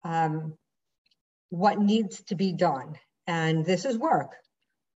what needs to be done. And this is work.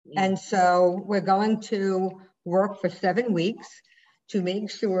 And so we're going to work for 7 weeks to make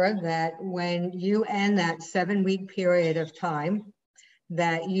sure that when you end that 7-week period of time,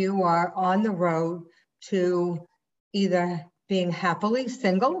 that you are on the road to either being happily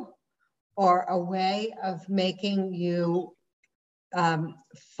single or a way of making you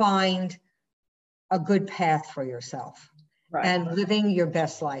find a good path for yourself and living your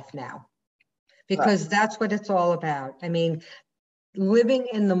best life now, because that's what it's all about. I mean, living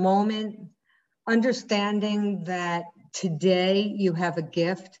in the moment, understanding that today you have a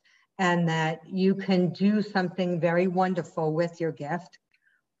gift and that you can do something very wonderful with your gift,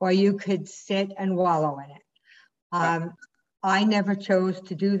 or you could sit and wallow in it. I never chose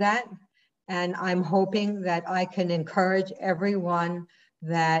to do that. And I'm hoping that I can encourage everyone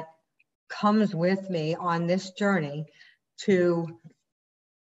that comes with me on this journey to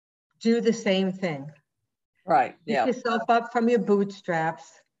do the same thing. Right. Yeah. Pick yourself up from your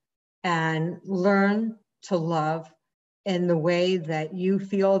bootstraps and learn to love in the way that you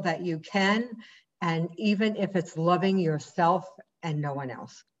feel that you can. And even if it's loving yourself and no one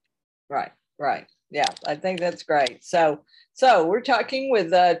else. Right. Right. Yeah, I think that's great. So we're talking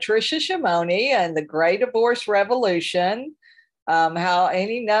with Tricia Shimoni and the Gray Divorce Revolution. How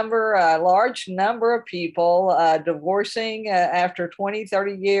any large number of people divorcing after 20,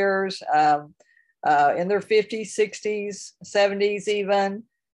 30 years, in their 50s, 60s, 70s even.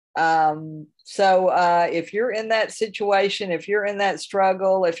 If you're in that situation, if you're in that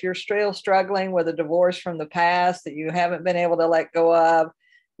struggle, if you're still struggling with a divorce from the past that you haven't been able to let go of,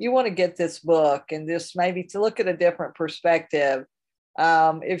 you want to get this book and just maybe to look at a different perspective.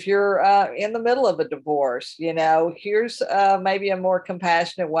 If you're in the middle of a divorce, here's maybe a more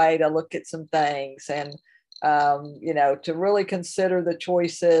compassionate way to look at some things and, to really consider the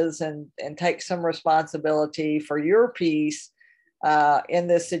choices and take some responsibility for your peace in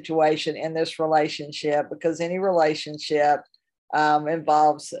this situation, in this relationship, because any relationship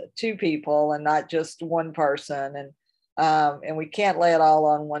involves two people and not just one person. And we can't lay it all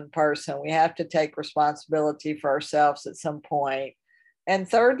on one person. We have to take responsibility for ourselves at some point. And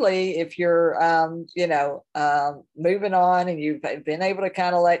thirdly, if you're, moving on and you've been able to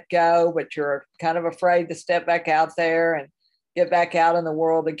kind of let go, but you're kind of afraid to step back out there and get back out in the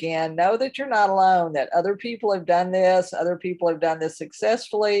world again, know that you're not alone, that other people have done this. Other people have done this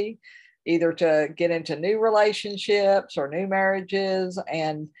successfully, either to get into new relationships or new marriages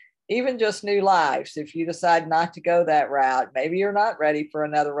and even just new lives. If you decide not to go that route, maybe you're not ready for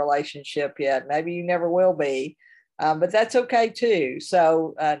another relationship yet. Maybe you never will be, but that's okay too.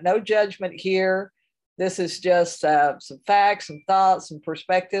 So no judgment here. This is just some facts, some thoughts, some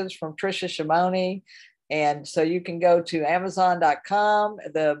perspectives from Tricia Shimoni. And so you can go to Amazon.com.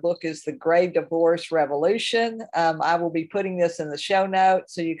 The book is The Gray Divorce Revolution. I will be putting this in the show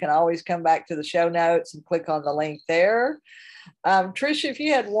notes, so you can always come back to the show notes and click on the link there. Tricia, if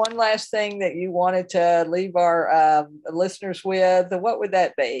you had one last thing that you wanted to leave our listeners with, what would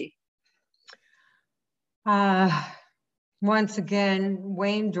that be? Once again,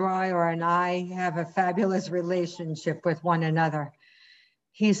 Wayne Dyer and I have a fabulous relationship with one another.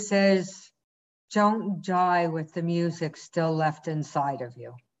 He says, don't die with the music still left inside of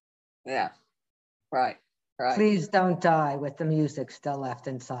you. Yeah, right. Please don't die with the music still left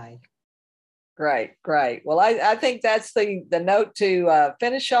inside. Great. Well, I think that's the note to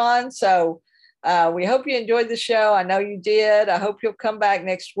finish on. So we hope you enjoyed the show. I know you did. I hope you'll come back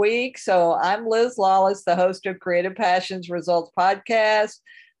next week. So I'm Liz Lawless, the host of Creative Passions Results Podcast.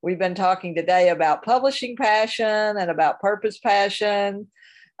 We've been talking today about publishing passion and about purpose passion.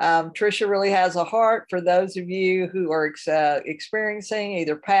 Tricia really has a heart for those of you who are experiencing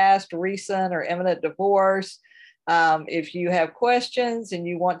either past, recent, or imminent divorce. If you have questions and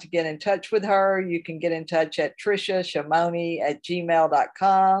you want to get in touch with her, you can get in touch at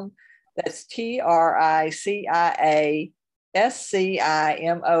triciashimoni@gmail.com. That's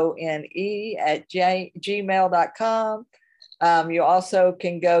TRICIASCIMONE@gmail.com. You also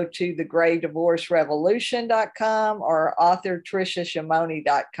can go to thegraydivorcerevolution.com or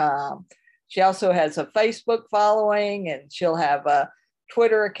authortriciashimoni.com. She also has a Facebook following, and she'll have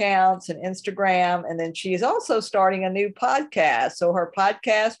Twitter accounts and Instagram. And then she's also starting a new podcast. So her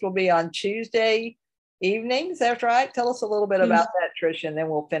podcast will be on Tuesday evenings. That's right. Tell us a little bit about that, Tricia, and then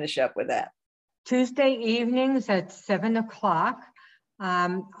we'll finish up with that. Tuesday evenings at 7:00.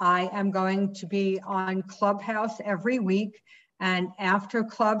 I am going to be on Clubhouse every week. And after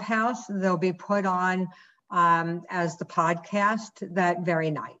Clubhouse, they'll be put on as the podcast that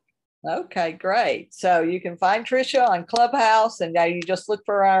very night. Okay, great. So you can find Tricia on Clubhouse, and now you just look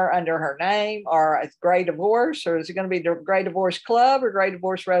for her under her name, or it's Gray Divorce, or is it going to be the Gray Divorce Club or Gray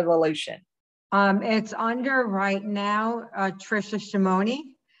Divorce Revolution? It's under right now Tricia Shimoni.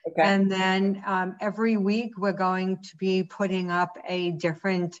 Okay. And then every week we're going to be putting up a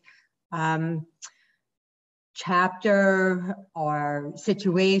different chapter or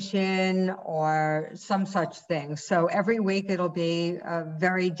situation or some such thing. So every week it'll be a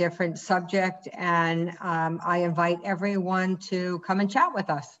very different subject, and I invite everyone to come and chat with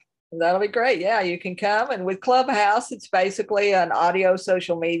us. That'll be great. Yeah, you can come. And with Clubhouse, it's basically an audio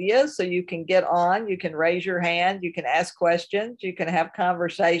social media. So you can get on, you can raise your hand, you can ask questions, you can have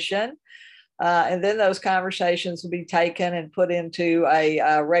conversation. And then those conversations will be taken and put into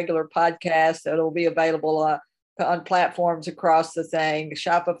a regular podcast that will be available on platforms across the thing,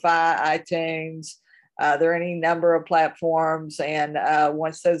 Shopify, iTunes. There are any number of platforms. And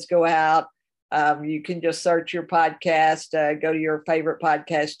once those go out, you can just search your podcast, go to your favorite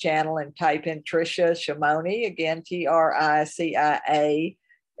podcast channel and type in Tricia Shimone, again,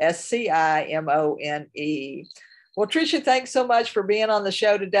 TRICIASCIMONE. Well, Tricia, thanks so much for being on the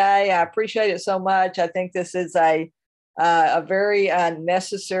show today. I appreciate it so much. I think this is a very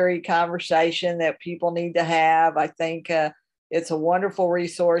necessary conversation that people need to have. I think it's a wonderful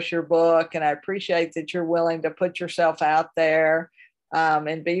resource, your book, and I appreciate that you're willing to put yourself out there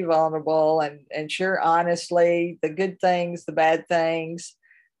and be vulnerable and share honestly the good things, the bad things,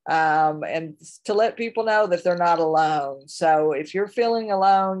 and to let people know that they're not alone. So if you're feeling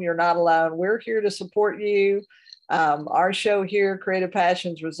alone, you're not alone. We're here to support you. Our show here, Creative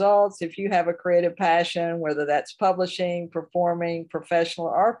Passions Results, if you have a creative passion, whether that's publishing, performing, professional,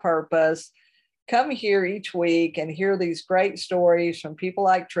 or purpose, come here each week and hear these great stories from people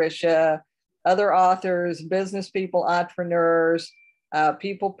like Tricia, other authors, business people, entrepreneurs,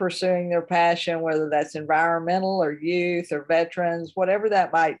 people pursuing their passion, whether that's environmental or youth or veterans, whatever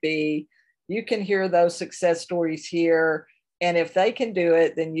that might be. You can hear those success stories here. And if they can do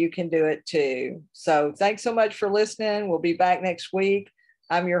it, then you can do it too. So thanks so much for listening. We'll be back next week.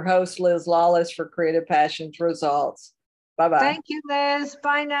 I'm your host, Liz Lawless, for Creative Passions Results. Bye-bye. Thank you, Liz.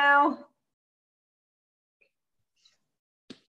 Bye now.